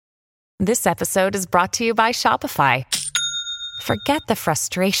This episode is brought to you by Shopify. Forget the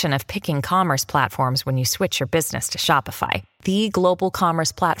frustration of picking commerce platforms when you switch your business to Shopify, the global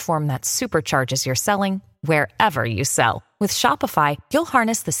commerce platform that supercharges your selling wherever you sell. With Shopify, you'll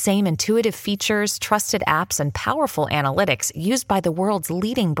harness the same intuitive features, trusted apps, and powerful analytics used by the world's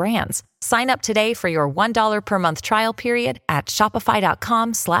leading brands. Sign up today for your $1 per month trial period at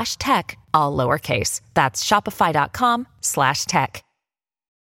shopify.com/tech, all lowercase. That's shopify.com/tech.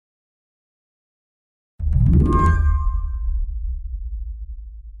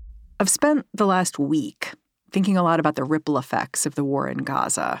 I've spent the last week thinking a lot about the ripple effects of the war in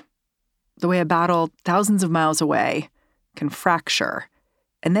Gaza. The way a battle thousands of miles away can fracture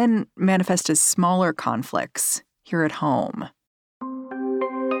and then manifest as smaller conflicts here at home.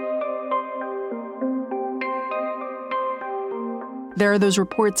 There are those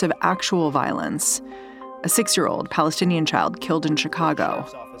reports of actual violence. A 6-year-old Palestinian child killed in Chicago.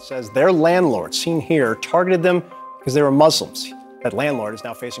 The office says their landlord, seen here, targeted them because they were Muslims. That landlord is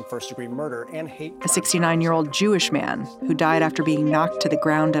now facing first-degree murder and hate crime. A 69-year-old Jewish man who died after being knocked to the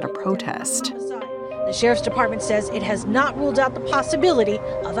ground at a protest. The sheriff's department says it has not ruled out the possibility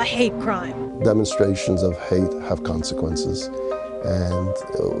of a hate crime. Demonstrations of hate have consequences, and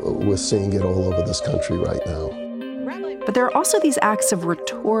we're seeing it all over this country right now. But there are also these acts of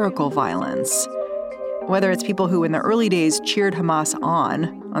rhetorical violence, whether it's people who in the early days cheered Hamas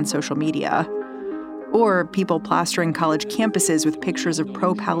on social media, or people plastering college campuses with pictures of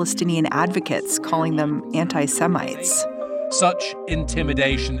pro-Palestinian advocates calling them anti-Semites. Such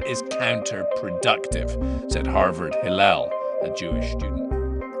intimidation is counterproductive, said Harvard Hillel, a Jewish student.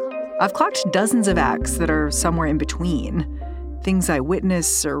 I've clocked dozens of acts that are somewhere in between, things I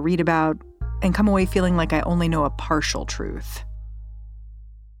witness or read about, and come away feeling like I only know a partial truth.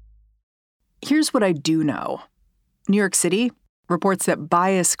 Here's what I do know. New York City reports that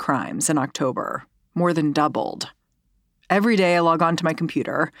bias crimes in October more than doubled. Every day I log onto my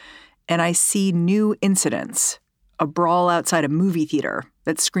computer and I see new incidents. A brawl outside a movie theater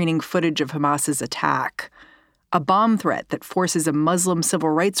that's screening footage of Hamas's attack. A bomb threat that forces a Muslim civil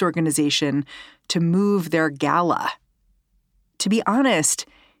rights organization to move their gala. To be honest,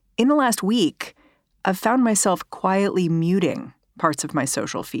 in the last week, I've found myself quietly muting parts of my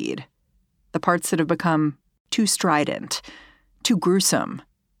social feed. The parts that have become too strident, too gruesome,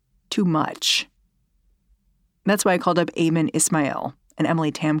 too much. That's why I called up Ayman Ismail and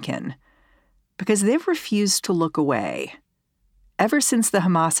Emily Tamkin, because they've refused to look away. Ever since the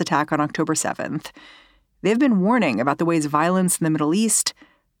Hamas attack on October 7th, they've been warning about the ways violence in the Middle East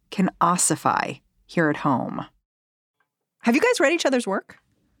can ossify here at home. Have you guys read each other's work?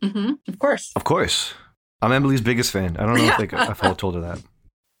 Mm-hmm. Of course. Of course. I'm Emily's biggest fan. I don't know if I told her that.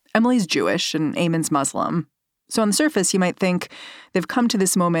 Emily's Jewish and Ayman's Muslim. So on the surface, you might think they've come to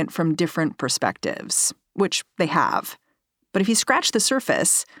this moment from different perspectives, which they have. But if you scratch the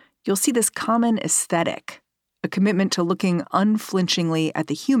surface, you'll see this common aesthetic, a commitment to looking unflinchingly at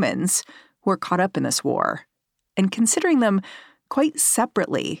the humans who are caught up in this war, and considering them quite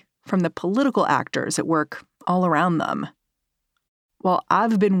separately from the political actors at work all around them. While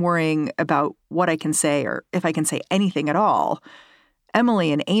I've been worrying about what I can say or if I can say anything at all,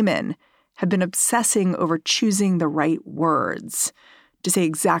 Emily and Ayman have been obsessing over choosing the right words to say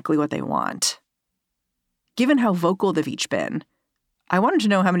exactly what they want. Given how vocal they've each been, I wanted to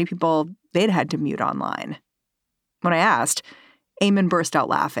know how many people they'd had to mute online. When I asked, Ayman burst out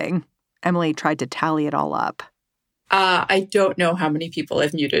laughing. Emily tried to tally it all up. I don't know how many people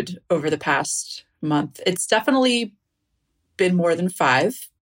I've muted over the past month. It's definitely been more than 5.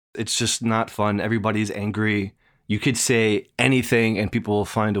 It's just not fun. Everybody's angry. You could say anything and people will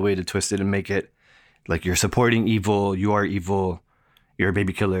find a way to twist it and make it like you're supporting evil, you are evil, you're a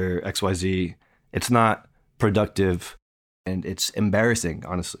baby killer, XYZ. It's not productive and it's embarrassing,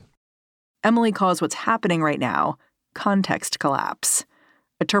 honestly. Emily calls what's happening right now context collapse,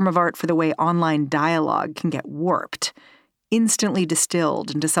 a term of art for the way online dialogue can get warped, instantly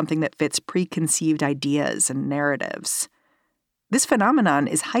distilled into something that fits preconceived ideas and narratives. This phenomenon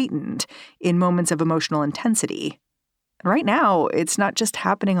is heightened in moments of emotional intensity. And right now, it's not just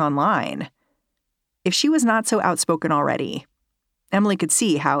happening online. If she was not so outspoken already, Emily could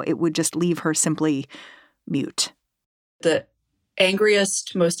see how it would just leave her simply mute. The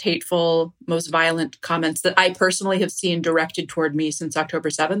angriest, most hateful, most violent comments that I personally have seen directed toward me since October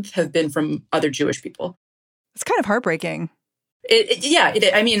 7th have been from other Jewish people. It's kind of heartbreaking.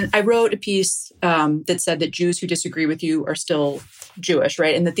 I mean, I wrote a piece that said that Jews who disagree with you are still Jewish,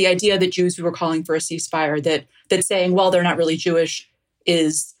 right? And that the idea that Jews who were calling for a ceasefire, that saying, well, they're not really Jewish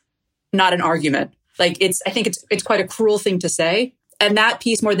is not an argument. Like, I think it's quite a cruel thing to say. And that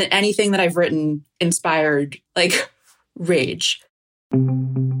piece, more than anything that I've written, inspired like rage.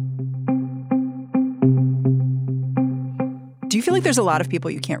 Do you feel like there's a lot of people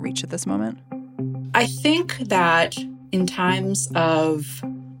you can't reach at this moment? I think that in times of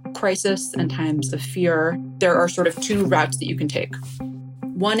crisis and times of fear, there are sort of two routes that you can take.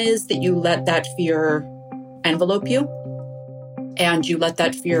 One is that you let that fear envelope you, and you let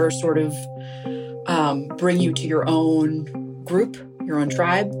that fear sort of bring you to your own group, your own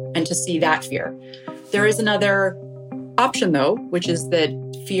tribe, and to see that fear. There is another option, though, which is that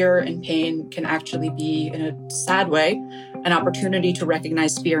fear and pain can actually be, in a sad way, an opportunity to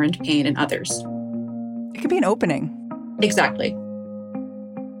recognize fear and pain in others. It could be an opening. Exactly.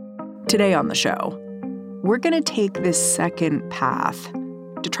 Today on the show, we're going to take this second path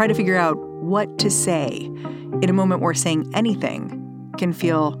to try to figure out what to say in a moment where saying anything can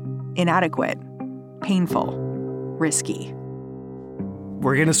feel inadequate, painful, risky.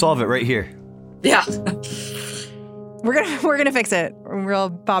 We're going to solve it right here. Yeah. We're gonna fix it. Real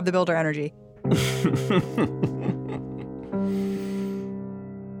Bob the Builder energy.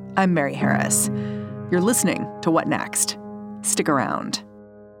 I'm Mary Harris. You're listening to What Next? Stick around.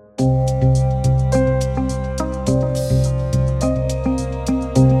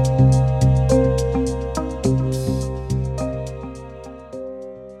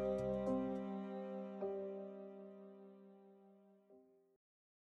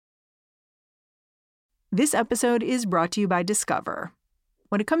 This episode is brought to you by Discover.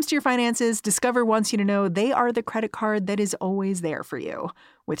 When it comes to your finances, Discover wants you to know they are the credit card that is always there for you.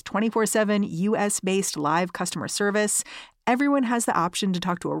 With 24/7 U.S.-based live customer service, everyone has the option to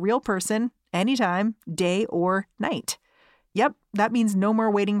talk to a real person anytime, day or night. Yep, that means no more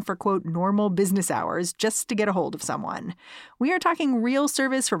waiting for, quote, normal business hours just to get a hold of someone. We are talking real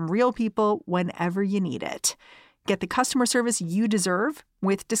service from real people whenever you need it. Get the customer service you deserve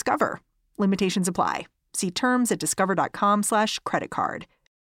with Discover. Limitations apply. See terms at discover.com/creditcard.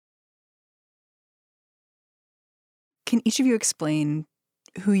 Can each of you explain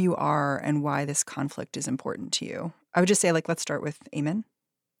who you are and why this conflict is important to you? I would just say, let's start with Ayman.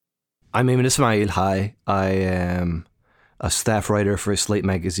 I'm Ayman Ismail. Hi. I am a staff writer for Slate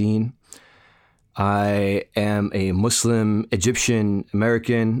magazine. I am a Muslim Egyptian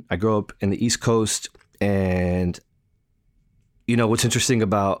American. I grew up in the East Coast. And, what's interesting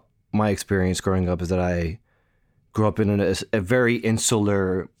about my experience growing up is that I grew up in a very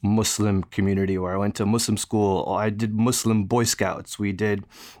insular Muslim community where I went to Muslim school. I did Muslim Boy Scouts. We did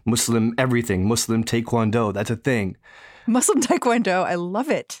Muslim everything, Muslim Taekwondo. That's a thing. Muslim Taekwondo. I love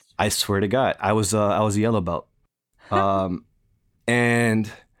it. I swear to God, I was a yellow belt. And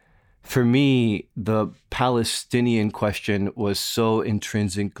for me, the Palestinian question was so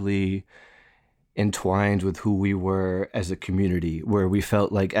intrinsically entwined with who we were as a community, where we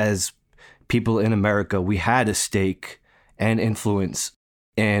felt like as people in America, we had a stake and influence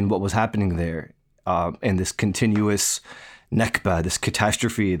in what was happening there, and this continuous Nakba, this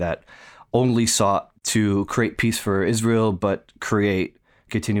catastrophe that only sought to create peace for Israel, but create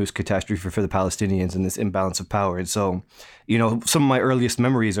continuous catastrophe for the Palestinians and this imbalance of power. And so, some of my earliest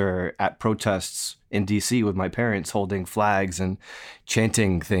memories are at protests in DC with my parents holding flags and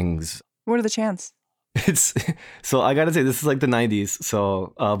chanting things. What are the chants? So I got to say, this is like the 90s.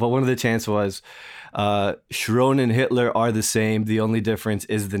 So, but one of the chants was, Sharon and Hitler are the same. The only difference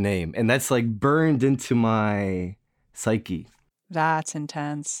is the name. And that's like burned into my psyche. That's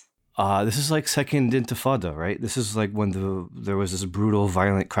intense. This is like Second Intifada, right? This is like when there was this brutal,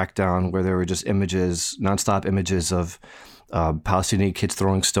 violent crackdown where there were just images, nonstop images of Palestinian kids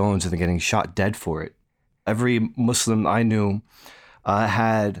throwing stones and then getting shot dead for it. Every Muslim I knew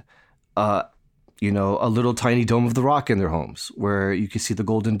had a little tiny Dome of the Rock in their homes where you could see the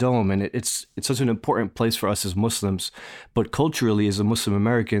Golden Dome. And it's such an important place for us as Muslims. But culturally, as Muslim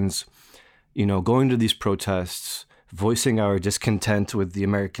Americans, going to these protests, voicing our discontent with the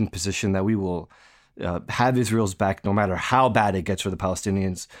American position that we will have Israel's back no matter how bad it gets for the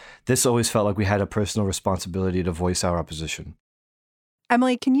Palestinians, this always felt like we had a personal responsibility to voice our opposition.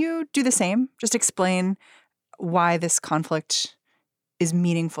 Emily, can you do the same? Just explain why this conflict is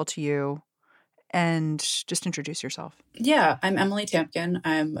meaningful to you and just introduce yourself. Yeah, I'm Emily Tampkin.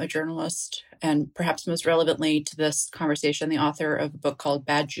 I'm a journalist and perhaps most relevantly to this conversation, the author of a book called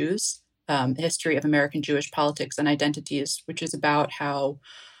Bad Jews, A History of American Jewish Politics and Identities, which is about how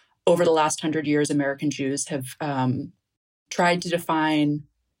over the last 100 years, American Jews have tried to define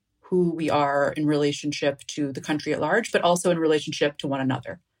who we are in relationship to the country at large, but also in relationship to one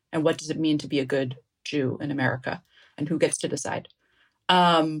another. And what does it mean to be a good Jew in America? And who gets to decide?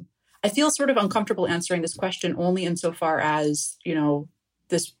 I feel sort of uncomfortable answering this question only insofar as,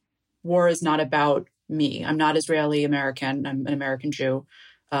 this war is not about me. I'm not Israeli American. I'm an American Jew.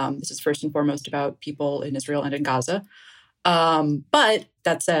 This is first and foremost about people in Israel and in Gaza. But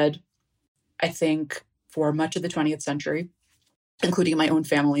that said, I think for much of the 20th century, including my own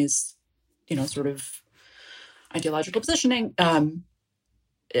family's, sort of ideological positioning,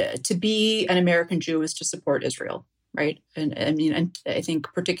 to be an American Jew is to support Israel, right? And I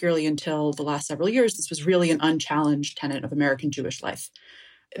think particularly until the last several years, this was really an unchallenged tenet of American Jewish life.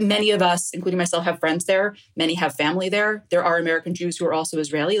 Many of us, including myself, have friends there. Many have family there. There are American Jews who are also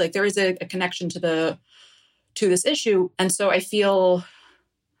Israeli. Like there is a connection to this issue. And so I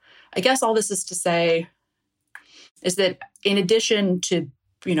guess all this is to say is that in addition to,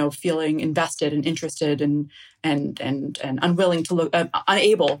 feeling invested and interested and unwilling to look,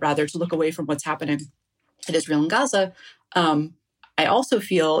 unable rather to look away from what's happening in Israel and Gaza, I also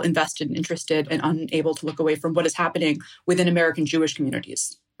feel invested and interested and unable to look away from what is happening within American Jewish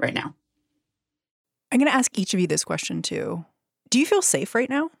communities right now. I'm going to ask each of you this question too. Do you feel safe right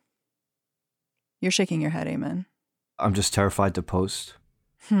now? You're shaking your head, Amen. I'm just terrified to post.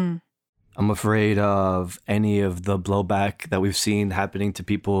 I'm afraid of any of the blowback that we've seen happening to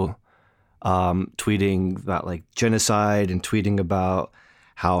people tweeting about like genocide and tweeting about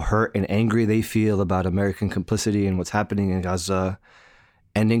how hurt and angry they feel about American complicity and what's happening in Gaza,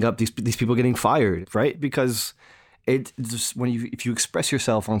 ending up these people getting fired, right? Because it's just if you express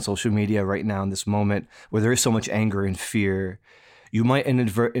yourself on social media right now in this moment where there is so much anger and fear, you might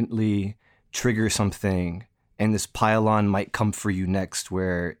inadvertently trigger something. And this pile-on might come for you next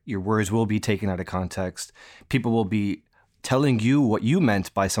where your words will be taken out of context. People will be telling you what you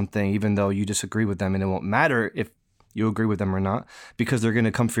meant by something, even though you disagree with them. And it won't matter if you agree with them or not, because they're going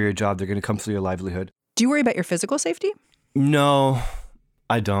to come for your job. They're going to come for your livelihood. Do you worry about your physical safety? No,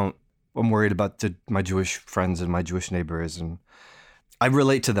 I don't. I'm worried about my Jewish friends and my Jewish neighbors. And I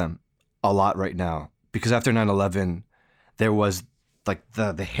relate to them a lot right now because after 9/11, there was like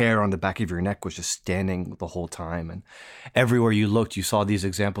the hair on the back of your neck was just standing the whole time. And everywhere you looked, you saw these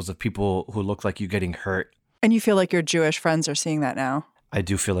examples of people who looked like you getting hurt. And you feel like your Jewish friends are seeing that now? I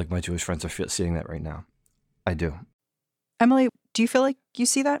do feel like my Jewish friends are seeing that right now. I do. Emily, do you feel like you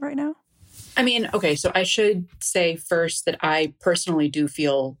see that right now? I mean, okay, so I should say first that I personally do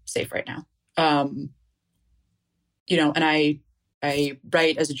feel safe right now. And I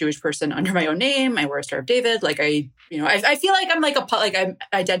write as a Jewish person under my own name. I wear a Star of David. Like I feel like I'm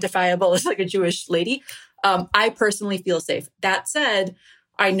identifiable as like a Jewish lady. I personally feel safe. That said,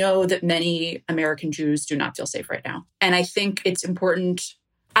 I know that many American Jews do not feel safe right now. And I think it's important.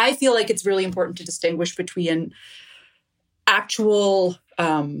 I feel like it's really important to distinguish between actual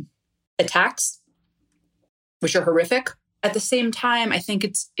attacks, which are horrific. At the same time, I think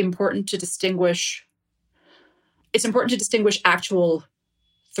it's important to distinguish actual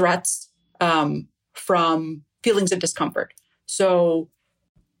threats from feelings of discomfort. So,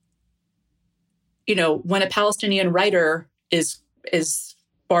 when a Palestinian writer is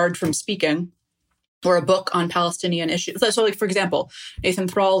barred from speaking, or a book on Palestinian issues. So, like, for example, Nathan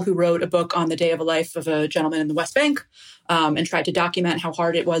Thrall, who wrote a book on the day of a life of a gentleman in the West Bank and tried to document how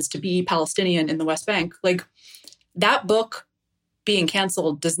hard it was to be Palestinian in the West Bank, like that book being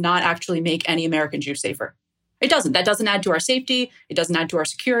canceled does not actually make any American Jew safer. It doesn't. That doesn't add to our safety. It doesn't add to our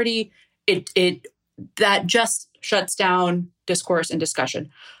security. That just shuts down discourse and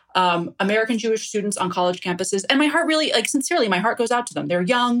discussion. American Jewish students on college campuses, and my heart really, sincerely, my heart goes out to them. They're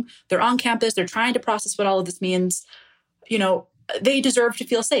young. They're on campus. They're trying to process what all of this means. They deserve to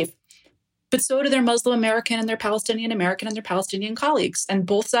feel safe. But so do their Muslim American and their Palestinian American and their Palestinian colleagues. And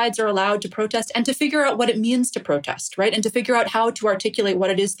both sides are allowed to protest and to figure out what it means to protest, right? And to figure out how to articulate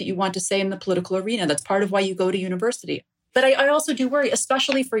what it is that you want to say in the political arena. That's part of why you go to university. But I also do worry,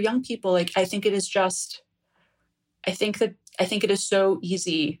 especially for young people. I think it is so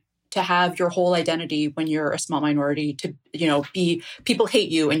easy to have your whole identity when you're a small minority to, people hate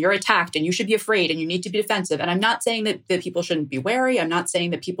you and you're attacked and you should be afraid and you need to be defensive. And I'm not saying that people shouldn't be wary. I'm not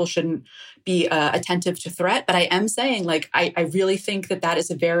saying that people shouldn't be attentive to threat, but I am saying I really think that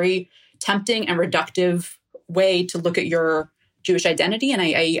is a very tempting and reductive way to look at your Jewish identity. And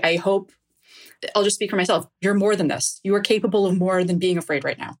I hope, I'll just speak for myself, you're more than this. You are capable of more than being afraid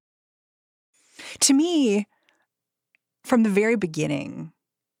right now. To me, from the very beginning,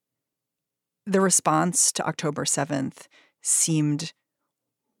 the response to October 7th seemed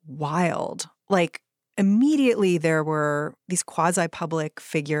wild. Immediately there were these quasi-public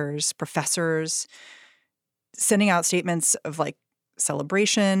figures, professors, sending out statements of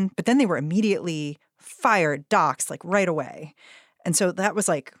celebration, but then they were immediately fired, doxxed, right away. And so that was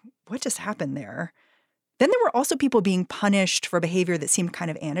what just happened there? Then there were also people being punished for behavior that seemed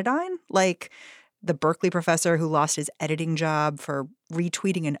kind of anodyne, like the Berkeley professor who lost his editing job for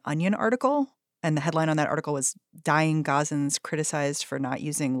retweeting an Onion article. And the headline on that article was "Dying Gazans Criticized for Not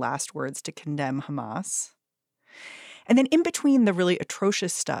Using Last Words to Condemn Hamas." And then in between the really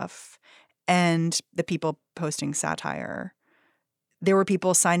atrocious stuff and the people posting satire, there were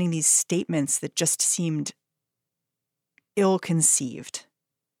people signing these statements that just seemed ill-conceived.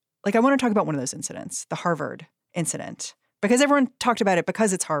 Like, I want to talk about one of those incidents, the Harvard incident, because everyone talked about it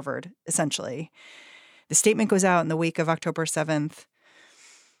because it's Harvard, essentially. The statement goes out in the wake of October 7th.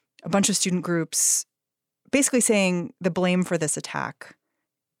 A bunch of student groups basically saying the blame for this attack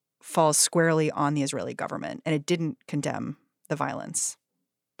falls squarely on the Israeli government, and it didn't condemn the violence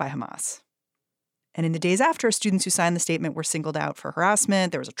by Hamas. And in the days after, students who signed the statement were singled out for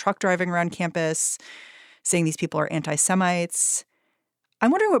harassment. There was a truck driving around campus saying these people are anti-Semites.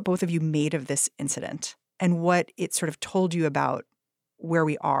 I'm wondering what both of you made of this incident and what it sort of told you about where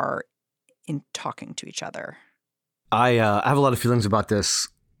we are in talking to each other. I have a lot of feelings about this.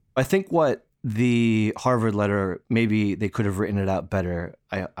 I think what the Harvard letter, maybe they could have written it out better.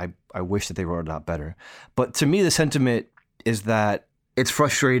 I wish that they wrote it out better. But to me, the sentiment is that it's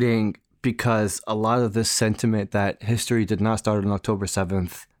frustrating because a lot of this sentiment that history did not start on October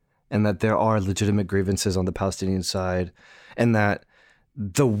 7th and that there are legitimate grievances on the Palestinian side and that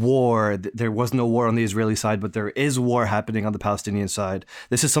the war, there was no war on the Israeli side, but there is war happening on the Palestinian side.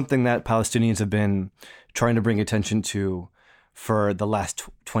 This is something that Palestinians have been trying to bring attention to for the last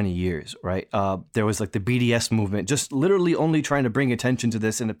 20 years, right? There was like the BDS movement, just literally only trying to bring attention to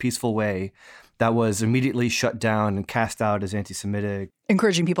this in a peaceful way that was immediately shut down and cast out as anti-Semitic.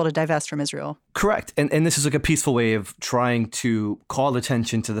 Encouraging people to divest from Israel. Correct. And this is like a peaceful way of trying to call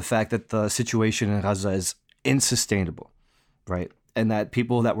attention to the fact that the situation in Gaza is insustainable, right? And that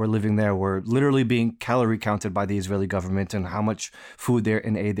people that were living there were literally being calorie counted by the Israeli government and how much food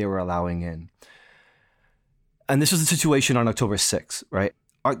and aid they were allowing in. And this was the situation on October 6th, right?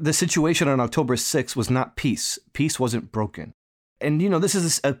 The situation on October 6th was not peace. Peace wasn't broken. And, you know, this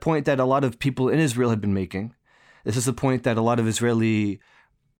is a point that a lot of people in Israel had been making. This is a point that a lot of Israeli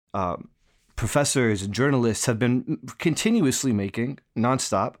professors and journalists have been continuously making,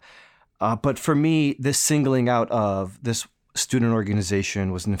 nonstop. But for me, this singling out of this student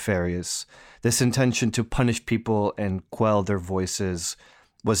organization was nefarious. This intention to punish people and quell their voices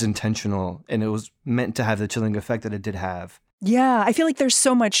was intentional, and it was meant to have the chilling effect that it did have. Yeah, I feel like there's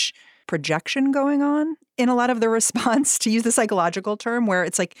so much projection going on in a lot of the response, to use the psychological term, where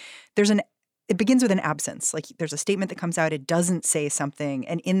it's like it begins with an absence. Like there's a statement that comes out, it doesn't say something,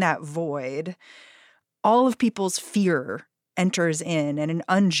 and in that void, all of people's fear enters in, and an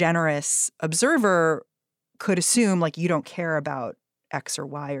ungenerous observer could assume like you don't care about X or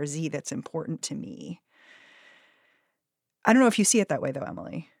Y or Z that's important to me. I don't know if you see it that way, though,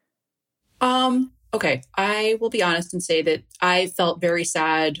 Emily. Okay. I will be honest and say that I felt very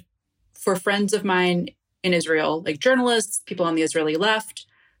sad for friends of mine in Israel, like journalists, people on the Israeli left,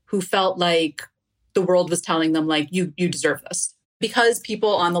 who felt like the world was telling them, like, you deserve this. Because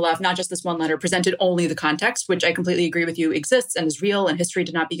people on the left, not just this one letter, presented only the context, which I completely agree with you exists and is real, and history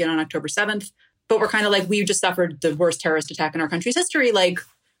did not begin on October 7th. But we're kind of like, we just suffered the worst terrorist attack in our country's history. Like,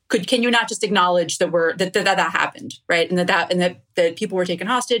 can you not just acknowledge that that happened, right? And that people were taken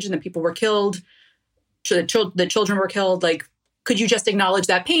hostage and that people were killed, that children were killed. Like, could you just acknowledge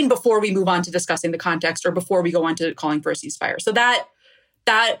that pain before we move on to discussing the context or before we go on to calling for a ceasefire? So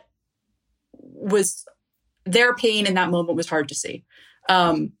that was their pain in that moment was hard to see.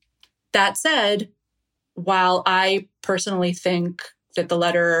 That said, while I personally think that the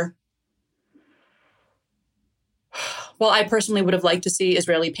letter, I personally would have liked to see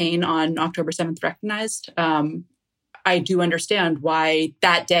Israeli pain on October 7th recognized. I do understand why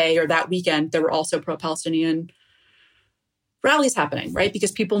that day or that weekend there were also pro-Palestinian rallies happening, right?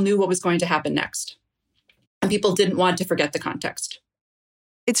 Because people knew what was going to happen next. And people didn't want to forget the context.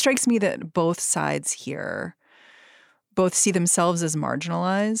 It strikes me that both sides here both see themselves as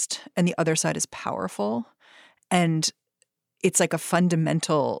marginalized and the other side as powerful. And it's like a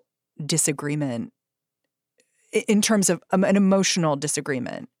fundamental disagreement in terms of an emotional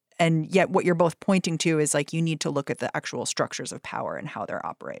disagreement. And yet what you're both pointing to is like you need to look at the actual structures of power and how they're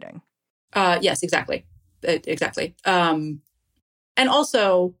operating. Yes, exactly. Exactly. And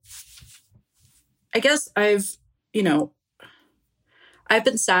also, I guess I've been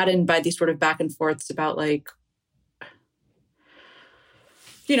saddened by these sort of back and forths about like,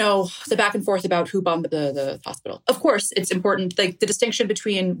 the back and forth about who bombed the hospital. Of course, it's important, like the distinction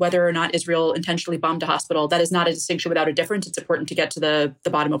between whether or not Israel intentionally bombed a hospital, that is not a distinction without a difference. It's important to get to the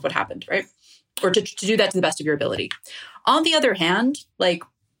bottom of what happened, right? Or to do that to the best of your ability. On the other hand, like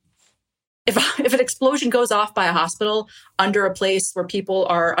if an explosion goes off by a hospital under a place where people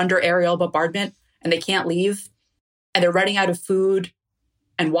are under aerial bombardment and they can't leave, and they're running out of food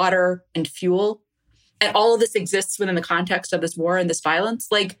and water and fuel, and all of this exists within the context of this war and this violence,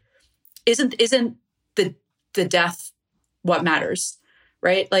 like, isn't the death what matters,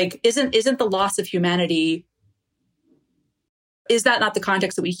 right? Like, isn't the loss of humanity, is that not the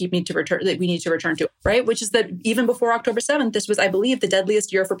context that we need to return to, right? Which is that even before October 7th, this was, I believe, the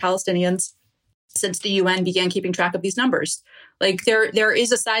deadliest year for Palestinians since the UN began keeping track of these numbers. Like, there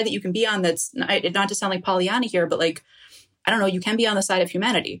is a side that you can be on that's not to sound like Pollyanna here, but like, I don't know, you can be on the side of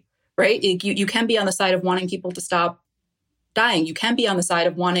humanity, right? You can be on the side of wanting people to stop dying. You can be on the side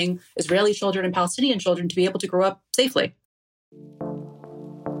of wanting Israeli children and Palestinian children to be able to grow up safely.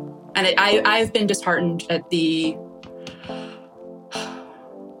 And I've been disheartened at the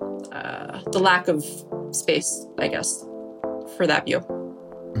lack of space, I guess, for that view.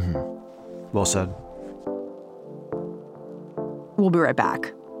 Mm-hmm. Well said. We'll be right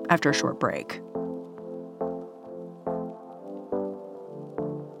back after a short break.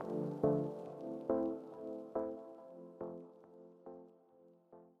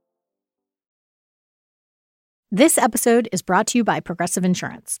 This episode is brought to you by Progressive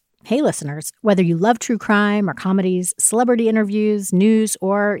Insurance. Hey, listeners, whether you love true crime or comedies, celebrity interviews, news,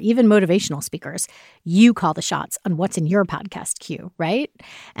 or even motivational speakers, you call the shots on what's in your podcast queue, right?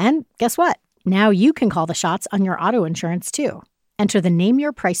 And guess what? Now you can call the shots on your auto insurance, too. Enter the Name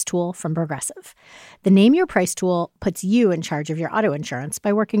Your Price tool from Progressive. The Name Your Price tool puts you in charge of your auto insurance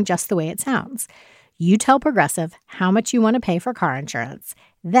by working just the way it sounds. You tell Progressive how much you want to pay for car insurance.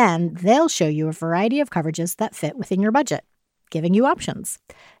 Then they'll show you a variety of coverages that fit within your budget, giving you options.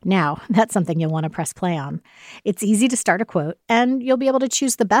 Now, that's something you'll want to press play on. It's easy to start a quote, and you'll be able to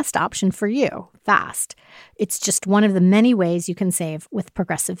choose the best option for you fast. It's just one of the many ways you can save with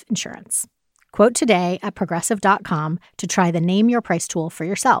Progressive Insurance. Quote today at Progressive.com to try the Name Your Price tool for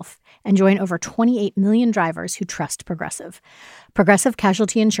yourself and join over 28 million drivers who trust Progressive. Progressive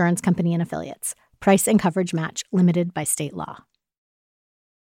Casualty Insurance Company and Affiliates. Price and coverage match limited by state law.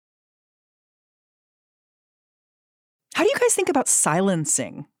 How do you guys think about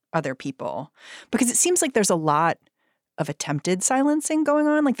silencing other people? Because it seems like there's a lot of attempted silencing going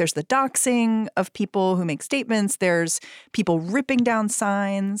on. Like there's the doxing of people who make statements. There's people ripping down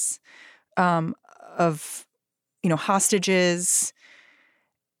signs of, hostages.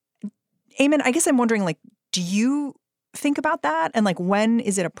 Eamon, I guess I'm wondering, like, do you think about that? And like, when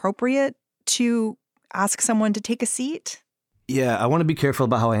is it appropriate to ask someone to take a seat? Yeah, I want to be careful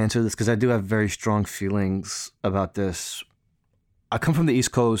about how I answer this because I do have very strong feelings about this. I come from the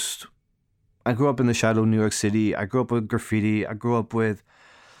East Coast. I grew up in the shadow of New York City. I grew up with graffiti. I grew up with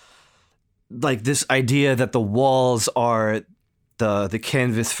like this idea that the walls are the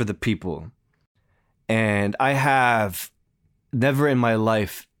canvas for the people. And I have never in my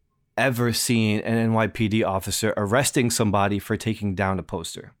life ever seen an NYPD officer arresting somebody for taking down a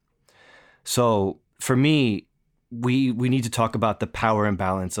poster. So for me, we need to talk about the power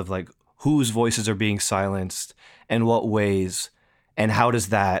imbalance of like whose voices are being silenced and what ways, and how does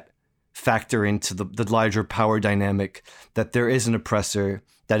that factor into the larger power dynamic that there is an oppressor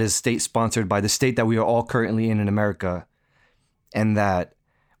that is state sponsored by the state that we are all currently in America, and that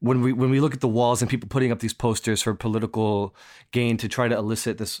when we look at the walls and people putting up these posters for political gain to try to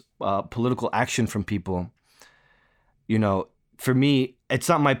elicit this political action from people, for me, it's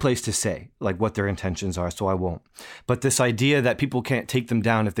not my place to say like what their intentions are, so I won't. But this idea that people can't take them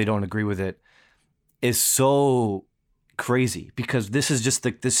down if they don't agree with it is so crazy because this is just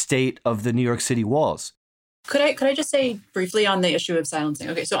the state of the New York City walls. Could I just say briefly on the issue of silencing?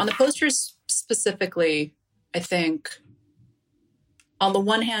 Okay, so on the posters specifically, I think on the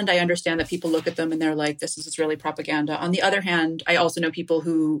one hand, I understand that people look at them and they're like, this is Israeli propaganda. On the other hand, I also know people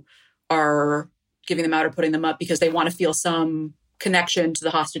who are giving them out or putting them up because they want to feel some connection to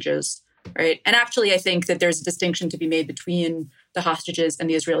the hostages, right? And actually, I think that there's a distinction to be made between the hostages and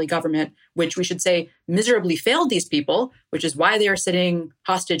the Israeli government, which we should say miserably failed these people, which is why they are sitting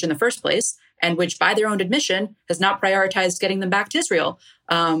hostage in the first place, and which, by their own admission, has not prioritized getting them back to Israel.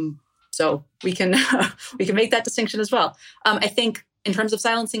 So we can make that distinction as well. I think in terms of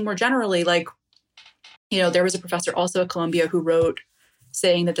silencing more generally, there was a professor also at Columbia who wrote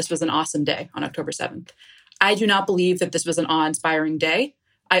saying that this was an awesome day on October 7th. I do not believe that this was an awe-inspiring day.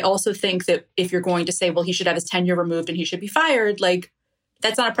 I also think that if you're going to say, well, he should have his tenure removed and he should be fired,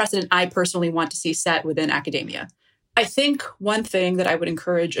 that's not a precedent I personally want to see set within academia. I think one thing that I would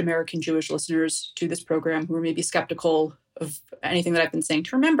encourage American Jewish listeners to this program who are maybe skeptical of anything that I've been saying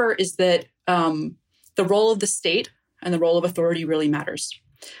to remember is that the role of the state and the role of authority really matters.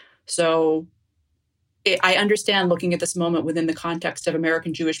 So I understand looking at this moment within the context of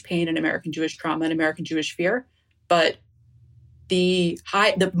American Jewish pain and American Jewish trauma and American Jewish fear, but the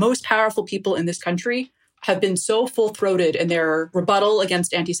most powerful people in this country have been so full-throated in their rebuttal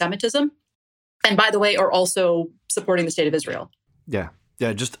against anti-Semitism, and by the way, are also supporting the state of Israel. Yeah.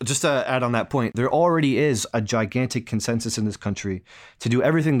 Just to add on that point, there already is a gigantic consensus in this country to do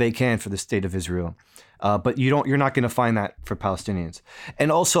everything they can for the state of Israel. But you're not going to find that for Palestinians.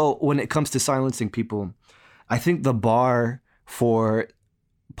 And also, when it comes to silencing people, I think the bar for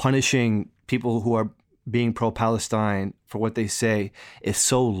punishing people who are being pro-Palestine for what they say is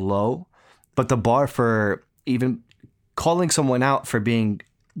so low. But the bar for even calling someone out for being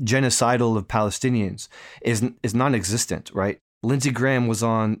genocidal of Palestinians is non-existent, right? Lindsey Graham was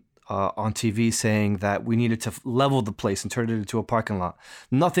on TV saying that we needed to level the place and turn it into a parking lot.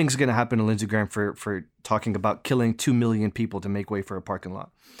 Nothing's going to happen to Lindsey Graham for talking about killing 2 million people to make way for a parking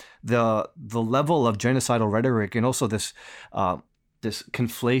lot. The level of genocidal rhetoric and also this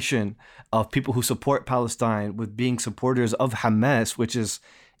conflation of people who support Palestine with being supporters of Hamas, which is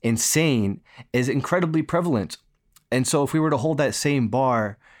insane, is incredibly prevalent. And so if we were to hold that same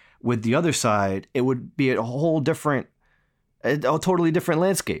bar with the other side, it would be a totally different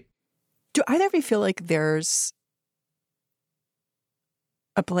landscape. Do either of you feel like there's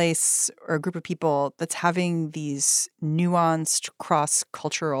a place or a group of people that's having these nuanced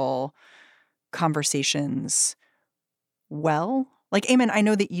cross-cultural conversations well? Like, Eamon, I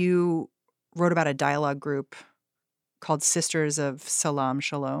know that you wrote about a dialogue group called Sisters of Salam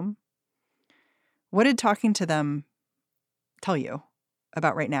Shalom. What did talking to them tell you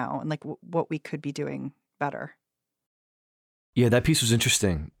about right now and like what we could be doing better? Yeah, that piece was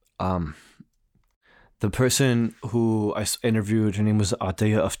interesting. The person who I interviewed, her name was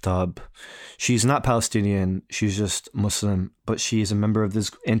Ataya Aftab. She's not Palestinian. She's just Muslim, but she is a member of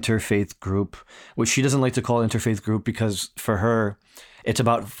this interfaith group, which she doesn't like to call interfaith group because for her, it's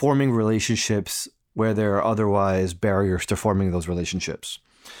about forming relationships where there are otherwise barriers to forming those relationships.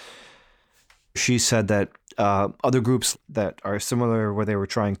 She said that other groups that are similar, where they were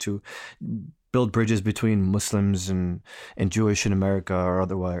trying to build bridges between Muslims and Jewish in America or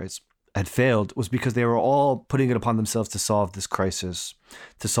otherwise, had failed, was because they were all putting it upon themselves to solve this crisis,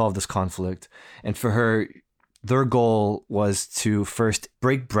 to solve this conflict. And for her, their goal was to first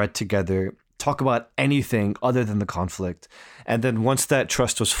break bread together, talk about anything other than the conflict. And then once that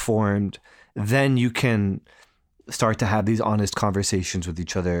trust was formed, then you can start to have these honest conversations with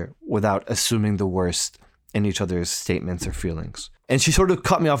each other without assuming the worst in each other's statements or feelings. And she sort of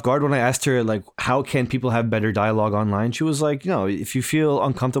caught me off guard when I asked her, like, how can people have better dialogue online? She was like, if you feel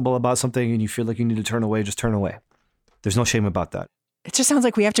uncomfortable about something and you feel like you need to turn away, just turn away. There's no shame about that. It just sounds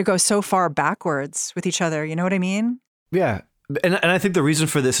like we have to go so far backwards with each other. You know what I mean? Yeah. And I think the reason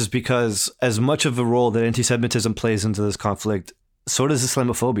for this is because as much of the role that anti-Semitism plays into this conflict, so does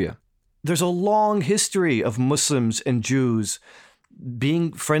Islamophobia. There's a long history of Muslims and Jews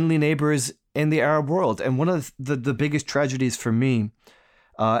being friendly neighbors in the Arab world. And one of the biggest tragedies for me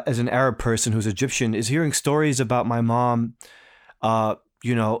as an Arab person who's Egyptian is hearing stories about my mom,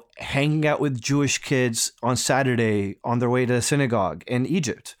 hanging out with Jewish kids on Saturday on their way to the synagogue in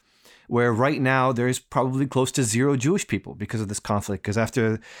Egypt, where right now there's probably close to zero Jewish people because of this conflict. Because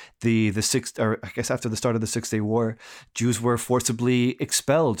after after the start of the 6-Day War, Jews were forcibly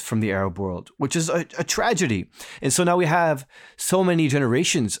expelled from the Arab world, which is a tragedy. And so now we have so many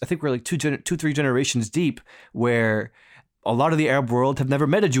generations. I think we're like 2-3 generations deep, where a lot of the Arab world have never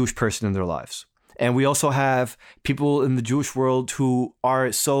met a Jewish person in their lives. And we also have people in the Jewish world who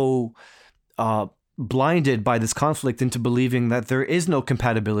are so blinded by this conflict into believing that there is no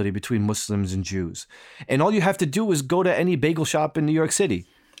compatibility between Muslims and Jews. And all you have to do is go to any bagel shop in New York City.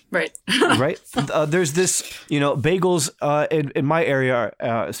 Right. Right. There's this, bagels in my area,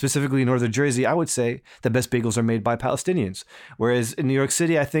 specifically Northern Jersey, I would say the best bagels are made by Palestinians. Whereas in New York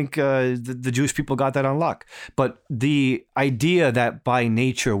City, I think the Jewish people got that on lock. But the idea that by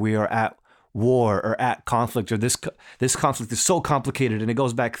nature we are at war or at conflict, or this conflict is so complicated and it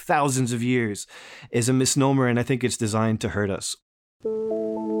goes back thousands of years, is a misnomer, and I think it's designed to hurt us.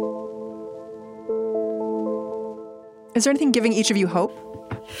 Is there anything giving each of you hope?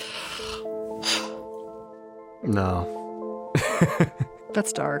 No.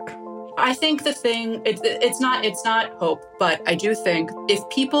 That's dark. I think the thing, it's not hope, but I do think if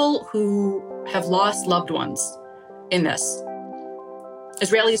people who have lost loved ones in this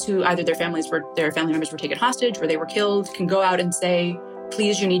Israelis who either their family members were taken hostage or they were killed can go out and say,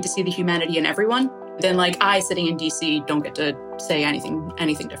 please, you need to see the humanity in everyone. Then I sitting in DC don't get to say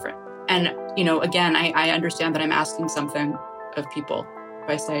anything different. And, again, I understand that I'm asking something of people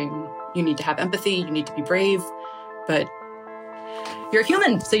by saying you need to have empathy, you need to be brave, but you're a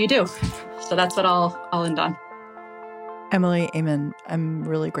human, so you do. So that's what I'll end on. Emily, Amen, I'm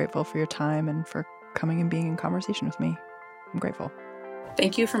really grateful for your time and for coming and being in conversation with me. I'm grateful.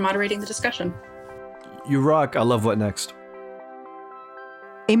 Thank you for moderating the discussion. You rock. I love What Next.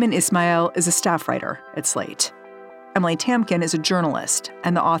 Ayman Ismail is a staff writer at Slate. Emily Tamkin is a journalist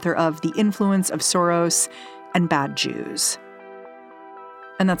and the author of The Influence of Soros and Bad Jews.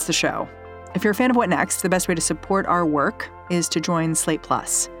 And that's the show. If you're a fan of What Next, the best way to support our work is to join Slate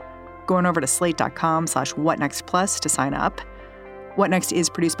Plus. Go on over to slate.com/whatnextplus to sign up. What Next is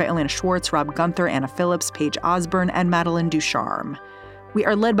produced by Elena Schwartz, Rob Gunther, Anna Phillips, Paige Osborne, and Madeline Ducharme. We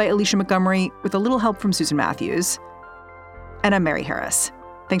are led by Alicia Montgomery with a little help from Susan Matthews. And I'm Mary Harris.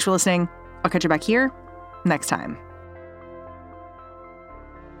 Thanks for listening. I'll catch you back here next time.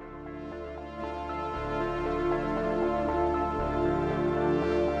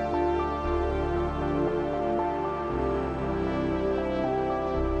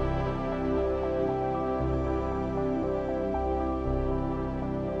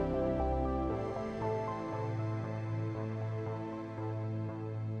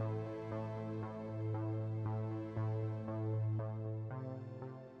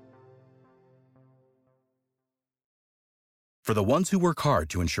 For the ones who work hard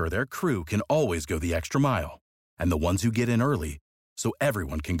to ensure their crew can always go the extra mile, and the ones who get in early so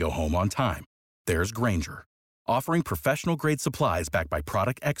everyone can go home on time, there's Grainger, offering professional-grade supplies backed by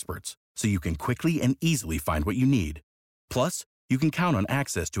product experts so you can quickly and easily find what you need. Plus, you can count on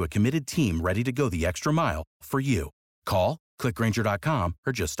access to a committed team ready to go the extra mile for you. Call, click Grainger.com,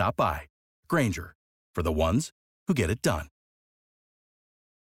 or just stop by. Grainger, for the ones who get it done.